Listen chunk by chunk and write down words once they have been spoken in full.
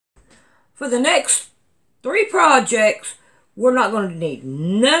for the next 3 projects, we're not going to need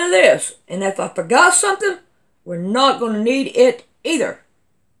none of this. And if I forgot something, we're not going to need it either.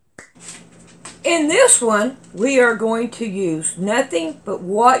 In this one, we are going to use nothing but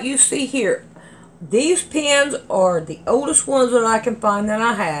what you see here. These pens are the oldest ones that I can find that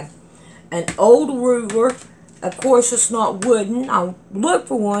I have. An old ruler. Of course, it's not wooden. I looked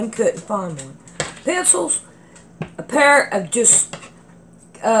for one, couldn't find one. Pencils. A pair of just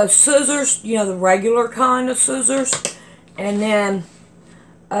scissors, you know, the regular kind of scissors. And then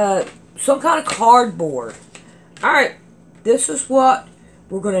some kind of cardboard. Alright, this is what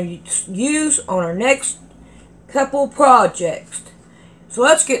we're going to use on our next couple projects. So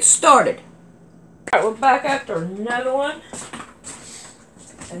let's get started. Alright, we're back after another one.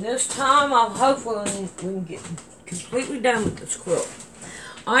 And this time, hopefully we can get completely done with this quilt.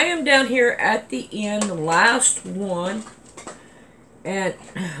 I am down here at the end, the last one. And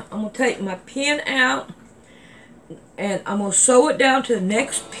I'm going to take my pen out. And I'm going to sew it down to the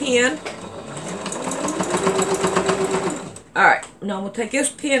next pin. Alright, now I'm going to take this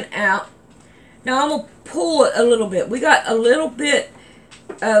pin out. Now I'm going to pull it a little bit. We got a little bit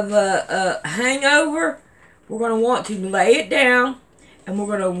of a hangover. We're going to want to lay it down. And we're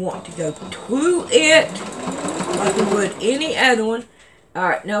going to want to go to it like we would any other one.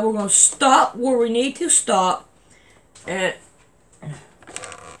 Alright, now we're going to stop where we need to stop. And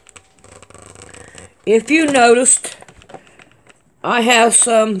if you noticed, I have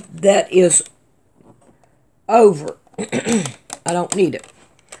some that is over. I don't need it.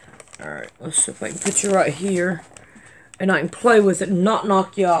 Alright, let's see if I can put you right here. And I can play with it and not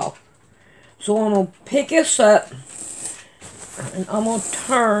knock you off. So I'm going to pick this up. And I'm going to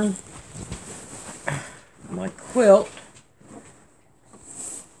turn my quilt.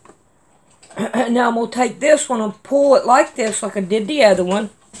 And now I'm going to take this one and pull it like this, like I did the other one.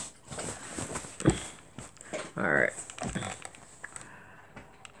 Alright.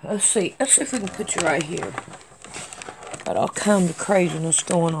 Let's see if we can put you right here. Got all kinds of craziness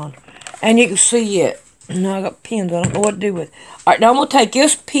going on. And you can see it. Now I got pins I don't know what to do with. Alright, now I'm going to take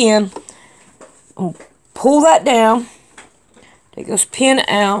this pin. I'm going to pull that down. Take this pin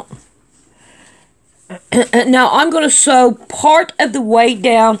out. Now I'm going to sew part of the way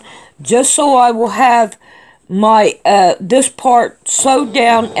down just so I will have my this part sewed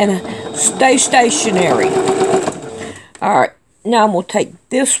down and stay stationary. Alright, now I'm going to take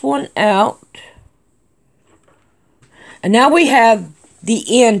this one out. And now we have the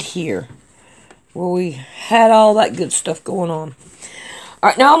end here where we had all that good stuff going on.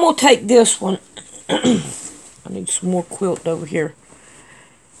 Alright, now I'm going to take this one. I need some more quilt over here.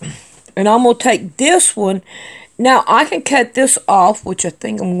 And I'm going to take this one. Now, I can cut this off, which I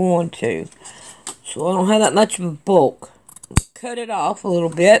think I'm going to. So I don't have that much of a bulk. Cut it off a little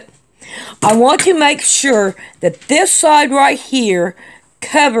bit. I want to make sure that this side right here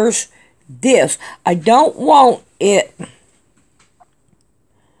covers this. I don't want it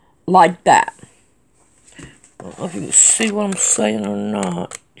like that. I don't know if you can see what I'm saying or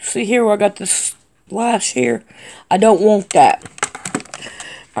not. See here where I got this lash here? I don't want that.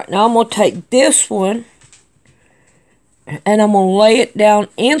 Alright, now I'm going to take this one and I'm going to lay it down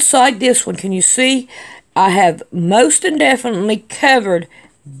inside this one. Can you see? I have most indefinitely covered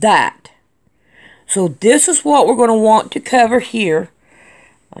that. So this is what we're going to want to cover here.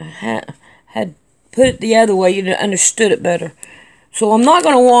 I had put it the other way, you'd have understood it better. So I'm not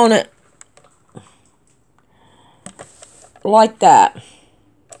going to want it like that.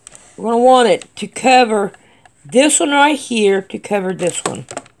 We're going to want it to cover this one right here to cover this one.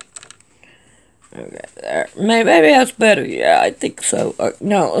 Okay, there. Maybe that's better. Yeah, I think so.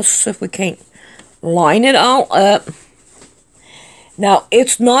 No, let's see if we can't line it all up. Now,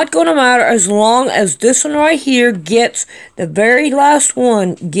 it's not going to matter as long as this one right here gets, the very last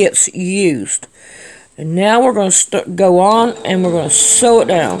one gets used. And now we're going to go on and we're going to sew it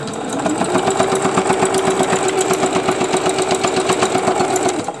down.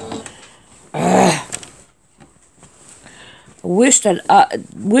 I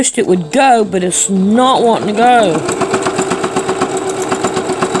wished it would go, but it's not wanting to go.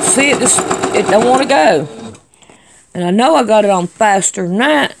 See, it don't want to go. And I know I got it on faster than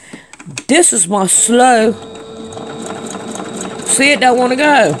that. This is my slow. See, it don't want to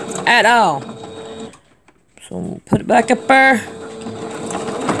go at all. So I'm going to put it back up there.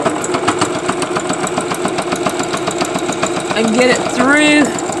 And get it through.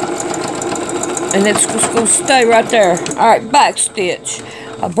 And it's just going to stay right there. Alright, back stitch.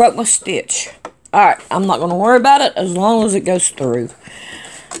 I broke my stitch. Alright, I'm not going to worry about it as long as it goes through.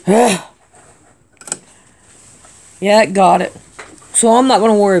 Yeah, it got it. So I'm not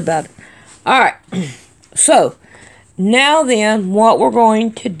going to worry about it. Alright, so now then, what we're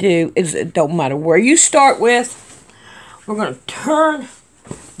going to do is, it don't matter where you start with, we're going to turn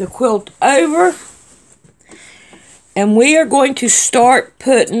the quilt over, and we are going to start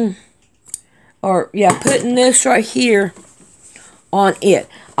putting, putting this right here on it.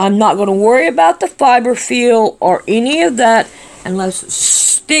 I'm not going to worry about the fiber feel or any of that unless it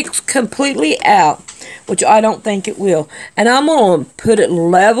sticks completely out, which I don't think it will. And I'm going to put it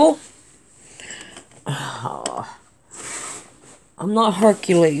level. I'm not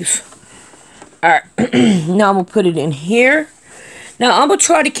Hercules. Alright, now I'm going to put it in here. Now I'm going to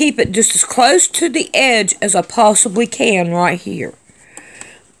try to keep it just as close to the edge as I possibly can right here.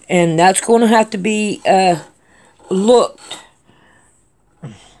 And that's going to have to be looked.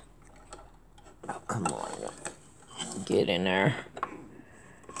 Oh, come on. Get in there.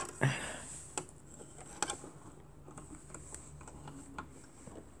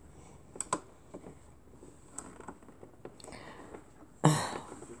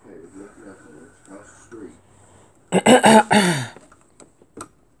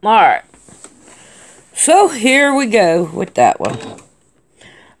 Alright. So here we go with that one.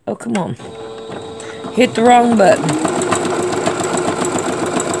 Oh, come on. Hit the wrong button.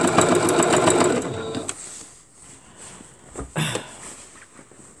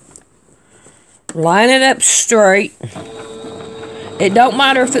 Line it up straight. It don't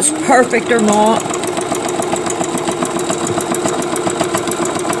matter if it's perfect or not.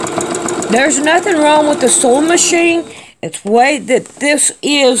 There's nothing wrong with the sewing machine. It's the way that this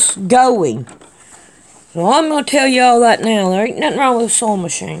is going. So I'm going to tell you all that now. There ain't nothing wrong with the sewing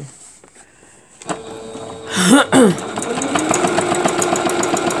machine.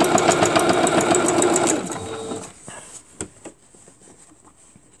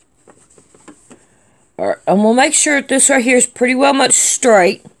 Alright, I'm going to make sure that this right here is pretty well much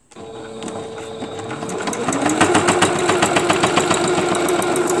straight.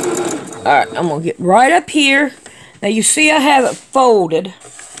 Alright, I'm going to get right up here. Now you see I have it folded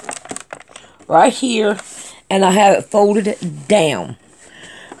right here, and I have it folded down.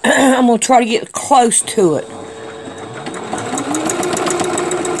 I'm going to try to get close to it.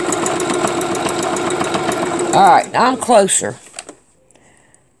 Alright, now I'm closer.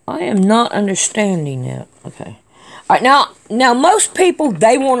 I am not understanding that. Okay. Alright, now most people,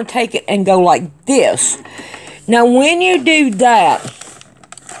 they want to take it and go like this. Now when you do that,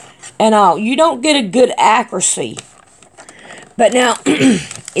 and you don't get a good accuracy. But now,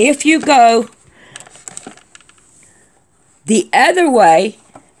 if you go the other way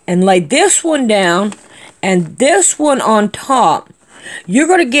and lay this one down and this one on top, you're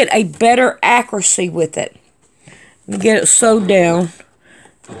going to get a better accuracy with it. Let me get it sewed down.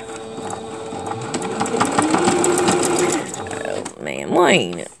 Oh man, why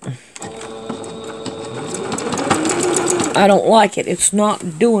ain't it? I don't like it. It's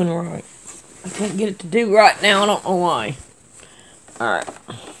not doing right. I can't get it to do right now. I don't know why. Alright.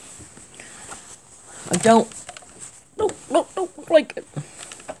 I don't like it.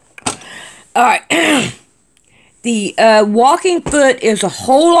 Alright. The walking foot is a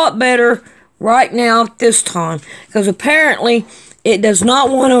whole lot better right now at this time. Because apparently it does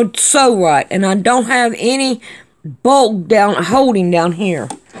not want to sew right. And I don't have any bulk holding down here.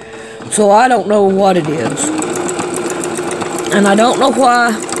 So I don't know what it is. And I don't know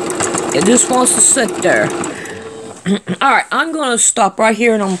why it just wants to sit there. Alright, I'm going to stop right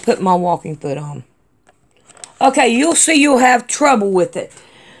here and I'm going to put my walking foot on. Okay, you'll see you'll have trouble with it.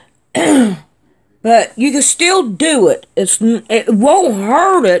 But you can still do it. It won't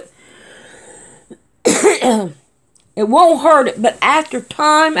hurt it. It won't hurt it, but after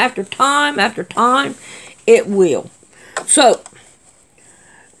time, it will. So,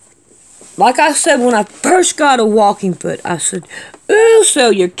 like I said, when I first got a walking foot, I said, "Ooh,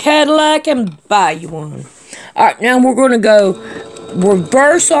 sell your Cadillac and buy you one." Alright, now we're going to go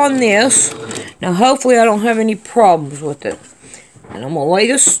reverse on this. Now, hopefully I don't have any problems with it. And I'm going to lay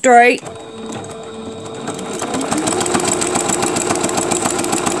this straight.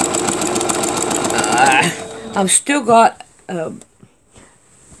 I've still got...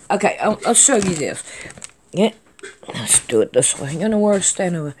 okay, I'll show you this. Yeah, let's do it this way. I don't know where to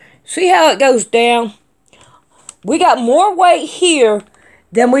stand over. See how it goes down? We got more weight here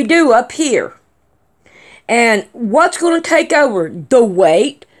than we do up here. And what's going to take over? The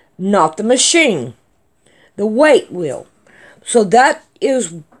weight, not the machine. The weight will. So that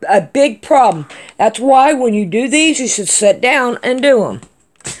is a big problem. That's why when you do these, you should sit down and do them.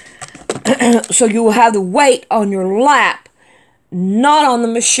 So you will have the weight on your lap, not on the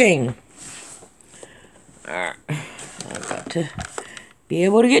machine. Alright, I've got to be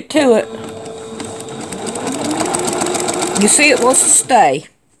able to get to it. You see, it wants to stay.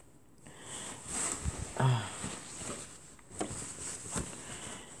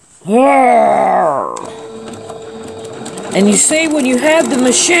 And you see, when you have the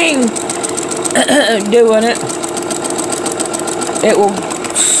machine doing it, it will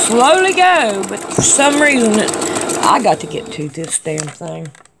slowly go, but for some reason, I got to get to this damn thing.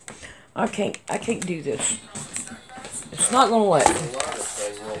 I can't do this. It's not gonna let me.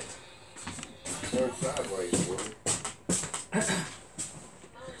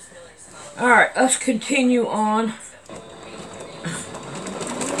 Alright, let's continue on.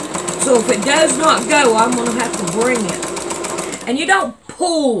 So if it does not go, I'm going to have to bring it. And you don't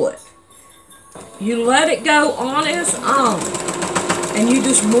pull it. You let it go on its own. And you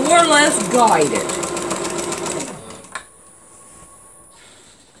just more or less guide it.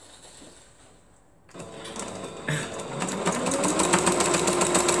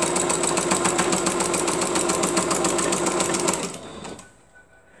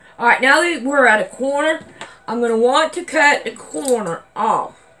 Alright, now that we're at a corner, I'm going to want to cut the corner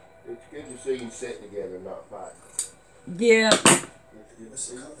off. It's good to see you sitting together, not fighting. Yeah.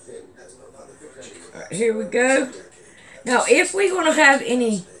 Right, here we go. Now, if we're going to have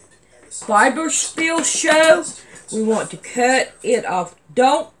any fiber spill show, we want to cut it off.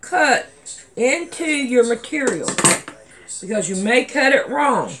 Don't cut into your material, because you may cut it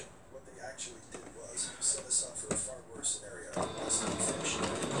wrong.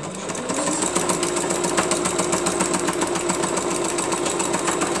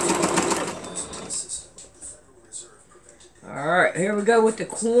 Alright, here we go with the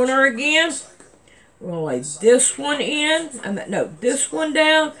corner again. We're going to lay this one in, this one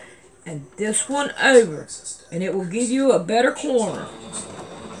down, and this one over. And it will give you a better corner.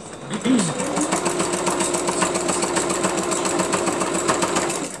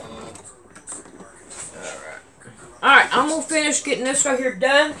 Alright, I'm going to finish getting this right here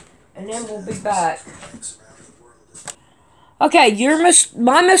done, and then we'll be back. Okay,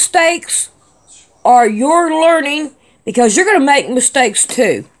 my mistakes are your learning, because you're going to make mistakes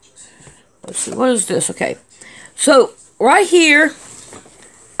too. Let's see, what is this? Okay. So, right here,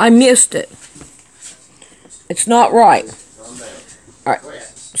 I missed it. It's not right. Alright.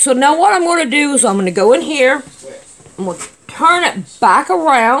 So, now what I'm going to do is I'm going to go in here. I'm going to turn it back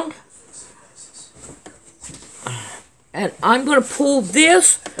around. And I'm going to pull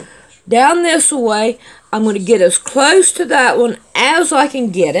this down this way. I'm going to get as close to that one as I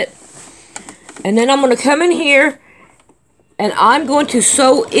can get it. And then I'm going to come in here. And I'm going to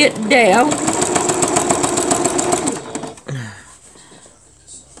sew it down.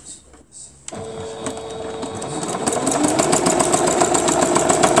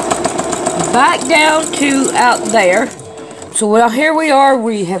 Back down to out there. So now here we are.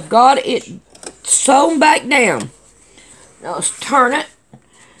 We have got it sewn back down. Now let's turn it.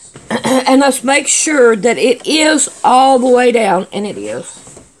 And let's make sure that it is all the way down. And it is.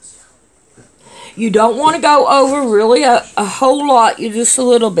 You don't want to go over really a whole lot, you just a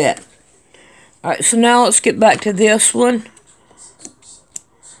little bit. Alright, so now let's get back to this one.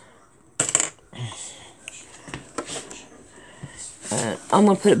 And I'm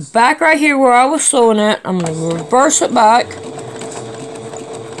going to put it back right here where I was sewing it. I'm going to reverse it back.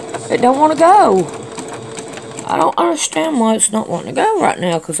 It don't want to go. I don't understand why it's not wanting to go right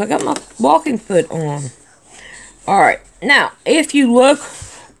now, because I got my walking foot on. Alright, now, if you look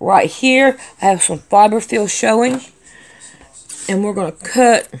right here, I have some fiber fill showing, and we're going to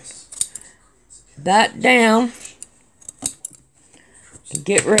cut that down and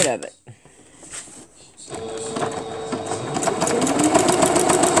get rid of it.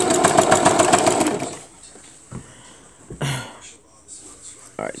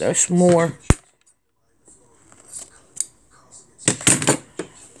 Alright, there's more.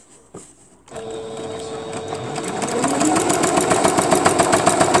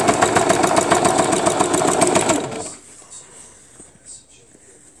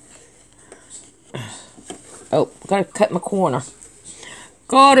 Oh, gotta cut my corner.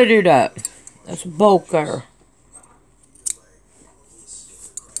 Gotta do that. That's a bolt cutter.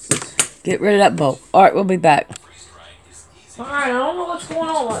 Get rid of that bolt. Alright, we'll be back. Alright, I don't know what's going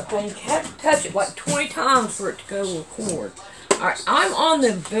on with that thing. You have to touch it like 20 times for it to go record. Alright, I'm on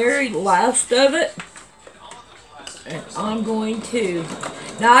the very last of it. And I'm going to...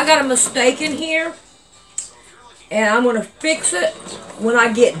 Now, I got a mistake in here. And I'm going to fix it when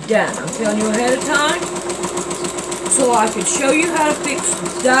I get done. I'm telling you ahead of time. So I can show you how to fix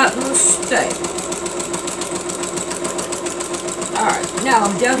that mistake. Alright, now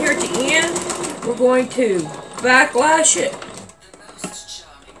I'm down here at the end. We're going to backlash it.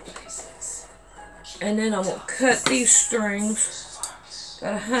 And then I'm going to cut these strings.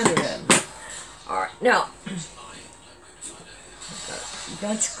 Got 100 of them. Alright, now, got a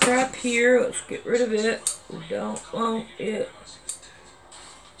bunch of crap here. Let's get rid of it. We don't want it.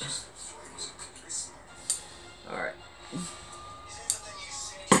 Alright.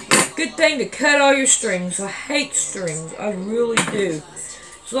 Good thing to cut all your strings. I hate strings. I really do.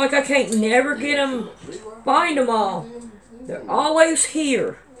 It's like I can't never get them, find them all. They're always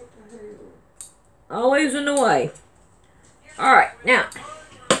here. Always in the way. Alright, now,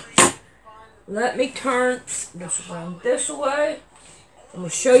 let me turn this around this way. I'm going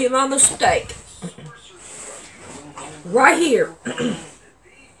to show you my mistake. Right here.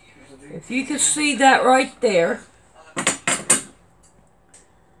 If you can see that right there.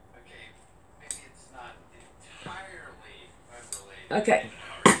 Okay.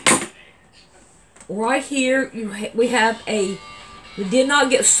 Right here, we did not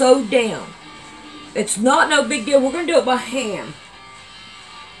get sewed down. It's not no big deal. We're going to do it by hand.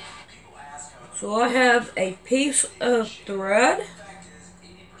 So I have a piece of thread.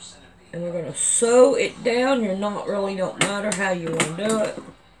 And we're going to sew it down. You're not really, don't matter how you want to do it.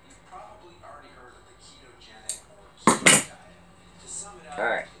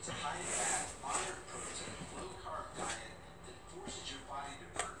 Alright.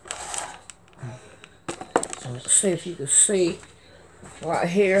 Let's see if you can see right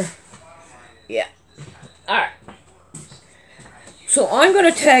here. Yeah. Alright. So I'm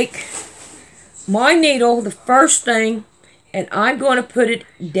going to take my needle, the first thing, and I'm going to put it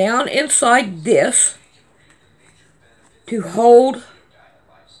down inside this to hold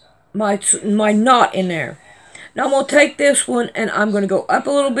my knot in there. Now I'm going to take this one and I'm going to go up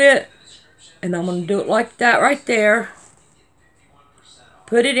a little bit, and I'm going to do it like that right there.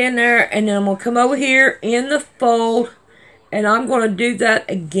 Put it in there, and then I'm going to come over here in the fold, and I'm going to do that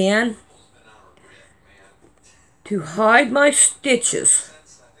again to hide my stitches.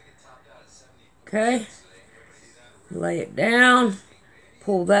 Okay. Lay it down.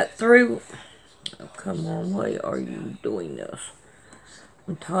 Pull that through. Oh, come on. Why are you doing this?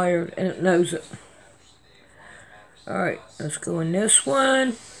 I'm tired, and it knows it. Alright, let's go in this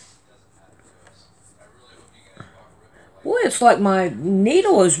one. Boy, it's like my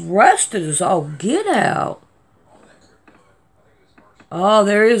needle is rusted as all get out. Oh,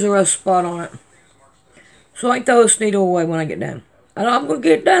 there is a rust spot on it. So I can throw this needle away when I get done. And I'm going to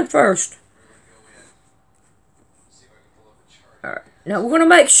get it done first. Alright, now we're going to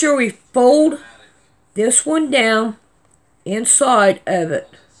make sure we fold this one down inside of it.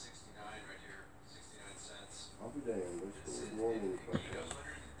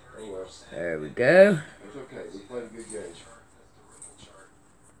 There we go. It's okay. We played a good game.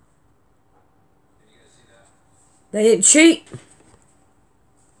 They didn't cheat.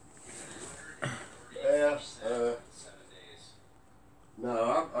 Yeah.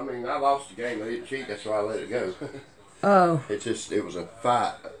 No, I mean, I lost the game. I didn't cheat. That's why I let it go. Oh. It was a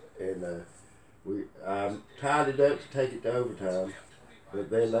fight, and I tied it up to take it to overtime, but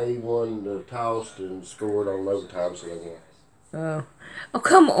then they won the toss and scored on overtime, so they won. Oh. Oh,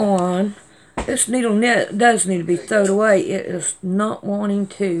 come on. This needle does need to be thrown away. It is not wanting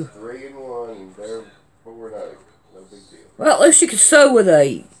to. 3-1, they're 4-0. No big deal. Well, at least you can sew with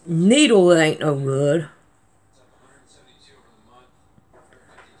a needle that ain't no good.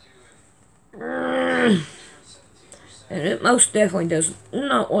 And it most definitely does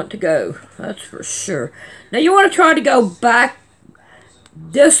not want to go. That's for sure. Now you want to try to go back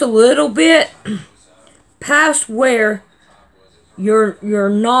just a little bit past where your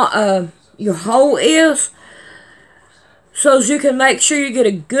hole is, so as you can make sure you get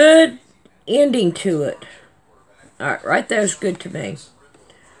a good ending to it. Alright, right there is good to me.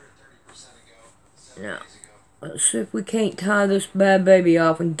 Now, let's see if we can't tie this bad baby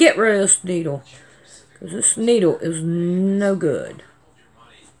off and get rid of this needle, because this needle is no good.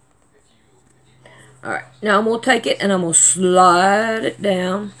 Alright, now I'm going to take it and I'm going to slide it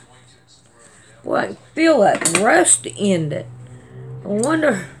down. Boy, I can feel that rust in it. I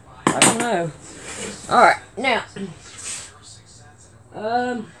wonder, I don't know. Alright, now,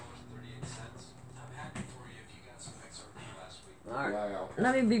 alright,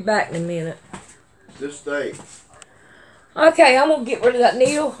 let me be back in a minute. This thing. Okay, I'm going to get rid of that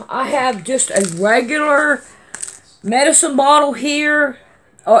needle. I have just a regular medicine bottle here.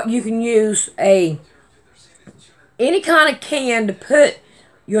 Or you can use any kind of can to put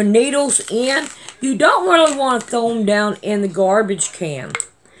your needles in. You don't really want to throw them down in the garbage can,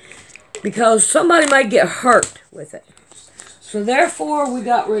 because somebody might get hurt with it. So therefore, we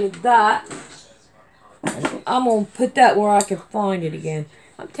got rid of that. And I'm going to put that where I can find it again.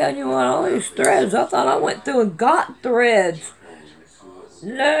 I'm telling you what, all these threads, I thought I went through and got threads.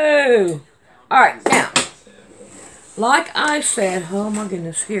 No. Alright, now, like I said, oh my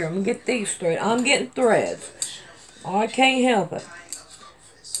goodness, here, I'm going to get these threads. I'm getting threads. Oh, I can't help it.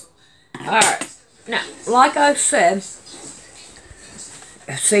 Alright, now, like I said,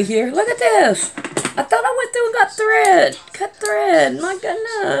 see here, look at this. I thought I went through and got thread. Cut thread, my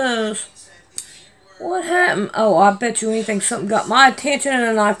goodness. What happened? Oh, I bet you anything something got my attention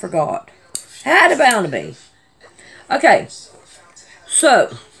and I forgot. Had a bound to be. Okay,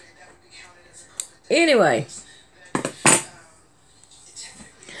 so, anyway.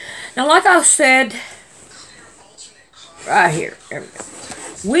 Now, like I said, right here,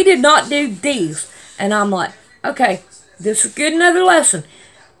 we did not do these. And I'm like, okay, this is good, another lesson.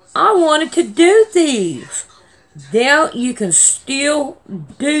 I wanted to do these. Now, you can still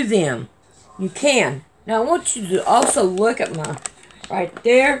do them. You can. Now, I want you to also look at my, right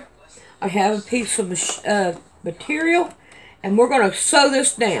there, I have a piece of material, and we're going to sew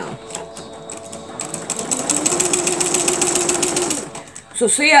this down. So,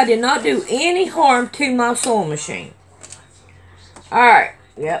 see, I did not do any harm to my sewing machine. Alright,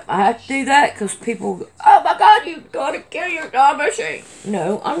 yep, I have to do that because people go, oh my God, you got to kill your sewing machine.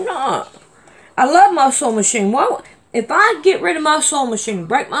 No, I'm not. I love my sewing machine. Why, if I get rid of my sewing machine,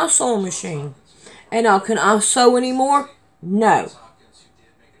 break my sewing machine, and can I sew anymore? No.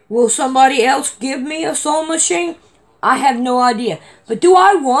 Will somebody else give me a sewing machine? I have no idea. But do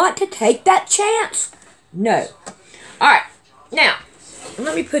I want to take that chance? No. Alright, now,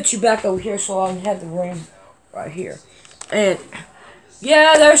 let me put you back over here so I can have the room right here. And,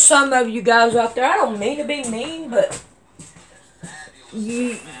 yeah, there's some of you guys out there. I don't mean to be mean, but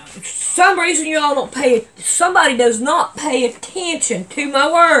some reason you all don't somebody does not pay attention to my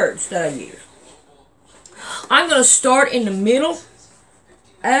words that I use. I'm going to start in the middle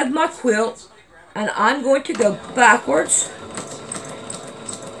of my quilt, and I'm going to go backwards,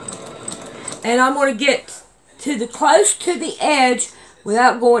 and I'm going to get to the close to the edge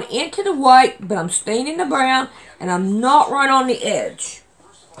without going into the white, but I'm staying in the brown, and I'm not right on the edge.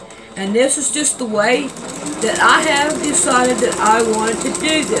 And this is just the way that I have decided that I wanted to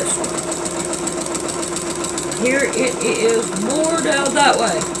do this one. Here it is more down that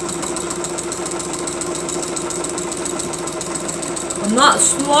way. I'm not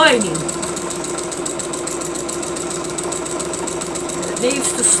sliding. It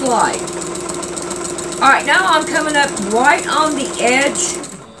needs to slide. Alright, now I'm coming up right on the edge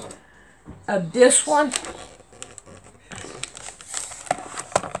of this one.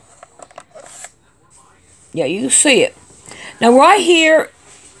 Yeah, you can see it. Now right here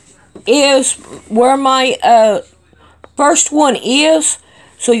is where my first one is.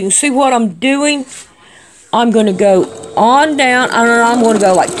 So you can see what I'm doing. I'm going to go on down, and I'm going to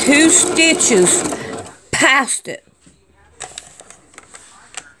go like 2 stitches past it.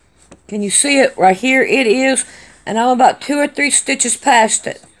 Can you see it? Right here it is, and I'm about 2 or 3 stitches past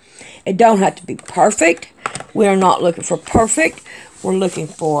it. It don't have to be perfect. We're not looking for perfect. We're looking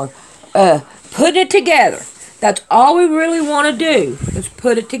for putting it together. That's all we really want to do, is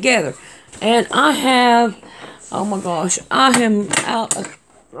put it together. And I have, oh my gosh, I am out of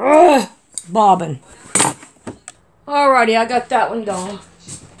bobbin. Alrighty, I got that one done.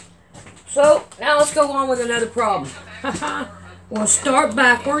 So, now let's go on with another problem. We'll start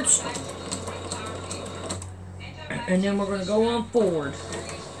backwards, and then we're going to go on forward.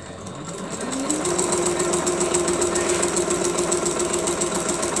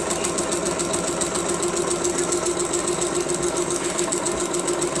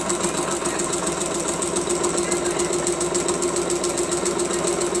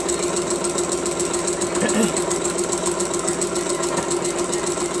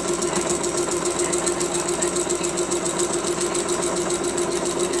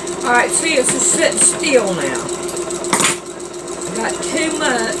 Alright, see, it's just sitting still now. I got too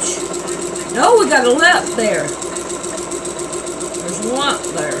much. No, we got a lump there. There's a lump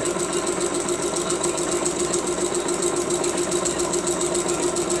there.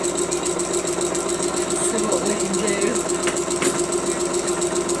 Let's see what we can do.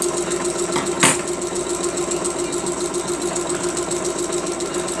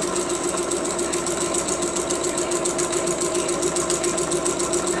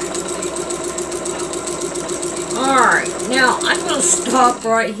 Alright, now I'm going to stop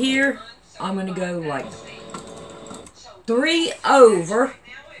right here. I'm going to go like 3 over.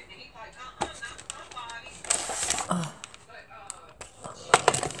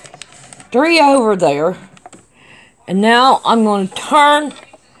 Three over there. And now I'm going to turn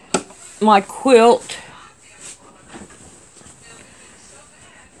my quilt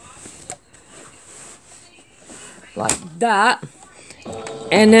like that.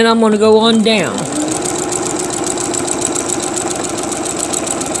 And then I'm going to go on down.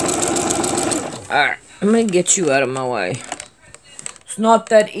 Alright, let me get you out of my way. It's not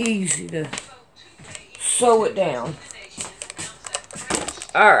that easy to sew it down.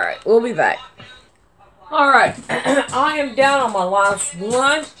 Alright, we'll be back. Alright, I am down on my last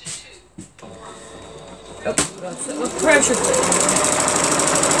one. Oh, that's it. With pressure.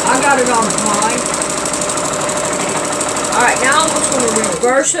 I got it on high. Alright, now I'm just going to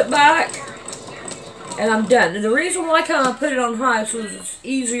reverse it back. And I'm done. And the reason why I kind of put it on high is so it's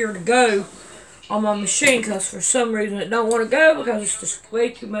easier to go on my machine, because for some reason it don't want to go because it's just way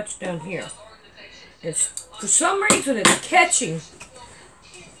too much down here. It's for some reason it's catching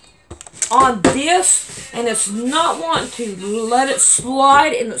on this and it's not wanting to let it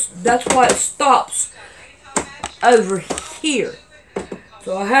slide, and that's why it stops over here.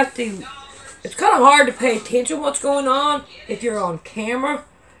 So I have to, it's kind of hard to pay attention to what's going on if you're on camera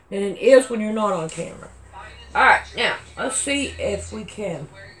than it is when you're not on camera. Alright, now let's see if we can.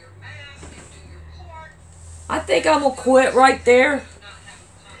 I think I'm going to quit right there.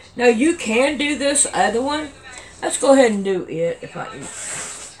 Now you can do this other one. Let's go ahead and do it if I can.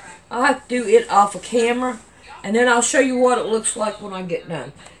 I'll have to do it off of camera, and then I'll show you what it looks like when I get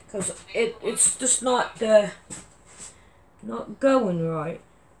done. Because it's just not going right.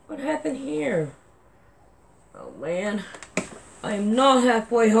 What happened here? Oh man. I am not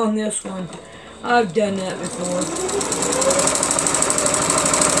halfway on this one. I've done that before.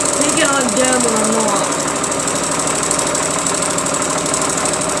 Thinking I'm done when I'm not.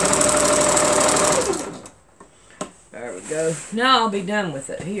 There we go. Now I'll be done with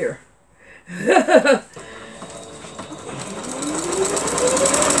it here. I'm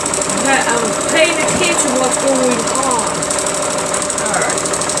paying attention to what's going on. Alright.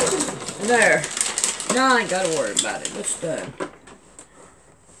 There. Now I ain't got to worry about it. It's done.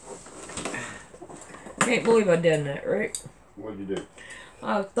 Can't believe I done that, right? What'd you do?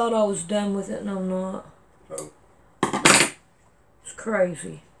 I thought I was done with it, and I'm not. Oh. It's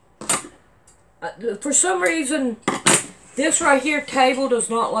crazy. For some reason, this right here table does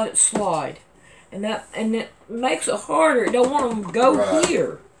not let it slide, and it makes it harder. It don't want them to go right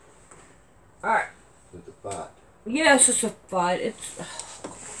here. All right. It's a fight. Yes, it's a fight. It's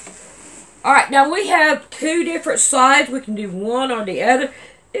all right. Now we have two different sides. We can do one or the other.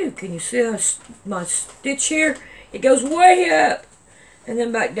 Ooh, can you see my stitch here? It goes way up and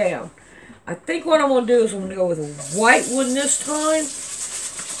then back down. I think what I'm going to do is I'm going to go with a white one this time,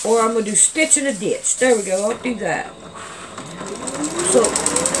 or I'm going to do stitch in a ditch. There we go. I'll do that. So,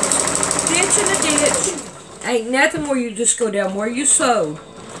 stitch in a ditch ain't nothing where you just go down where you sewed.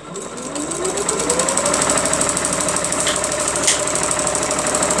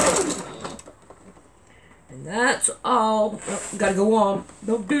 And that's all. Oh, gotta go on.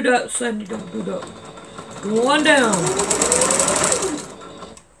 Don't do that, Sandy. Don't do that. Go on down.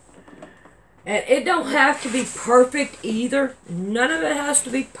 And it don't have to be perfect either. None of it has to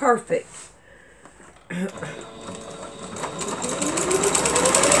be perfect.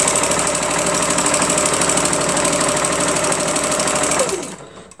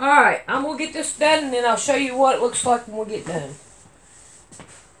 Alright, I'm going to get this done and then I'll show you what it looks like when we get done.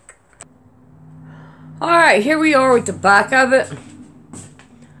 Alright, here we are with the back of it.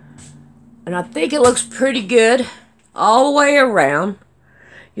 And I think it looks pretty good all the way around.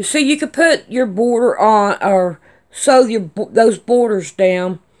 You see, you could put your border on or sew those borders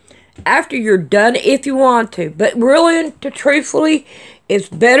down after you're done if you want to. But really, truthfully, it's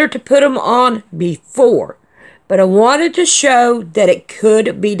better to put them on before. But I wanted to show that it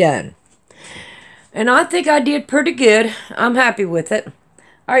could be done. And I think I did pretty good. I'm happy with it.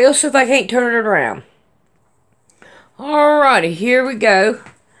 Alright, let's see if I can't turn it around. Alrighty, here we go.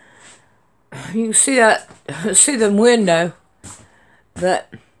 You can see that, see the window.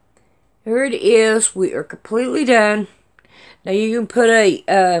 But here it is. We are completely done. Now you can put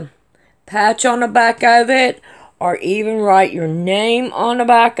a patch on the back of it, or even write your name on the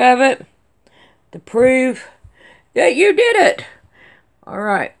back of it to prove that you did it.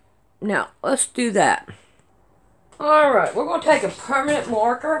 Alright, now let's do that. Alright, we're going to take a permanent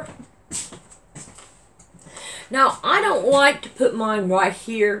marker. Now, I don't like to put mine right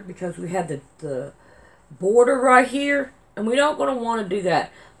here because we have the border right here, and we don't want to do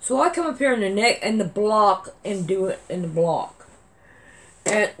that. So I come up here in the neck and the block and do it in the block.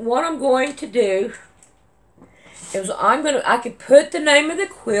 And what I'm going to do is I could put the name of the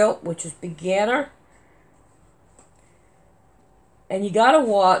quilt, which is beginner. And you got to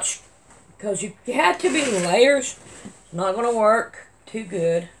watch, because you have to be layers. It's not going to work too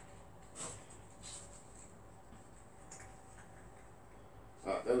good.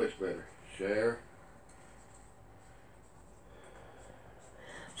 Share.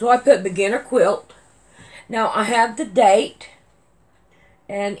 So I put beginner quilt. Now I have the date,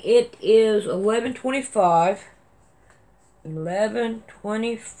 and it is 11/25,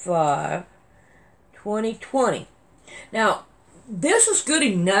 2020. Now, this is good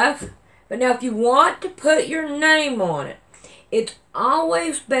enough, but now if you want to put your name on it, it's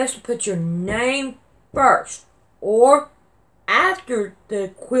always best to put your name first or after the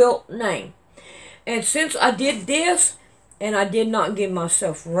quilt name. And since I did this and I did not give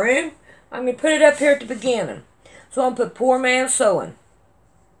myself room, I'm going to put it up here at the beginning. So I'm going to put Poor Man Sewing.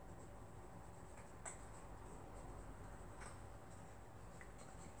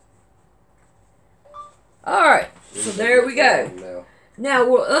 Alright, so there we go. Now,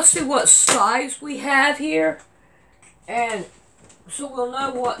 let's see what size we have here. And so we'll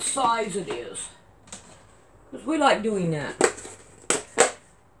know what size it is. Because we like doing that.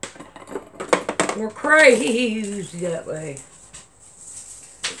 We're crazy that way.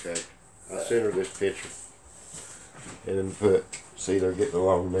 Okay. I'll send her this picture. And then put, see, they're getting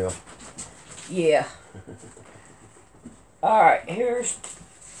along now. Yeah. Alright, here's,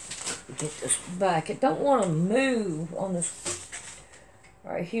 get this back. It don't want to move on this.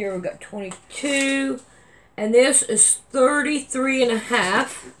 Right here, we got 22. And this is 33 and a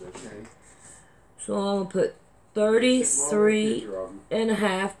half. So I'm going to put 33 and a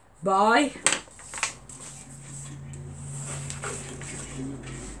half by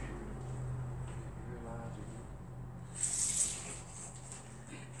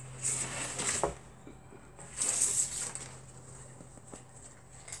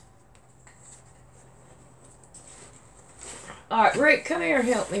Alright, Rick, come here and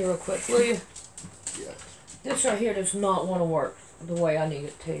help me real quick, will you? Yeah. This right here does not want to work the way I need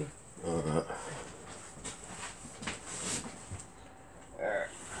it to. Alright.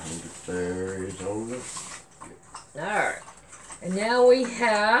 There is on it. Alright. And now we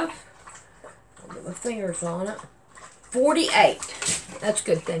have, I'll get my fingers on it, 48. That's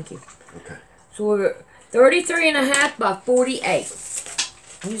good, thank you. Okay. So we're 33 and a half by 48.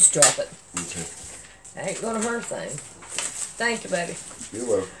 You just drop it. Okay. That ain't gonna hurt a thing. Thank you, baby. You're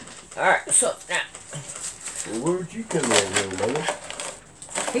welcome. Alright, so now. Well, where'd you come in here, man?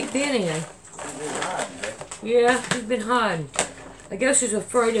 He's been in. Yeah, he's been hiding. I guess he's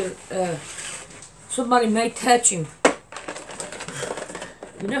afraid of somebody may touch him.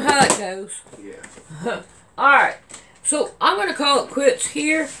 You know how it goes. Yeah. Alright, so I'm going to call it quits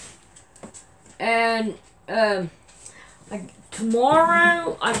here. And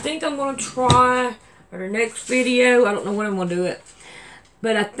tomorrow, I think I'm going to try, or the next video, I don't know when I'm going to do it.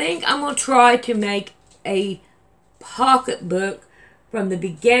 But I think I'm going to try to make a pocketbook from the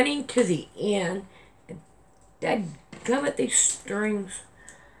beginning to the end. Dadgummit, these strings.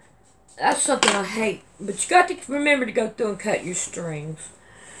 That's something I hate. But you got to remember to go through and cut your strings.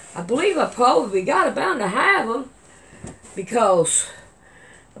 I believe I probably got bound to have them. Because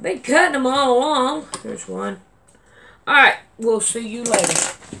I've been cutting them all along. There's one. Alright, we'll see you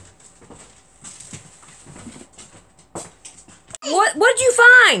later. What'd you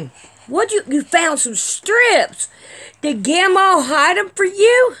find? You found some strips. Did Grandma hide them for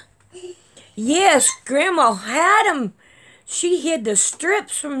you? Yes, Grandma had them. She hid the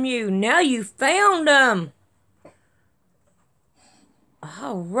strips from you. Now you found them.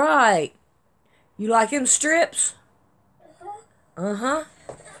 All right. You like them strips? Uh-huh.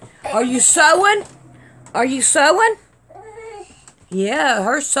 Are you sewing? Are you sewing? Yeah,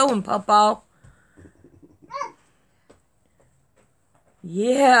 her sewing, Papa.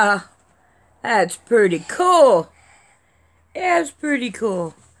 Yeah. That's pretty cool. Yeah, it's pretty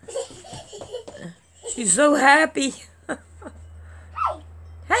cool. She's so happy.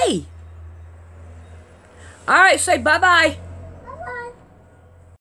 Hey. All right, say bye-bye.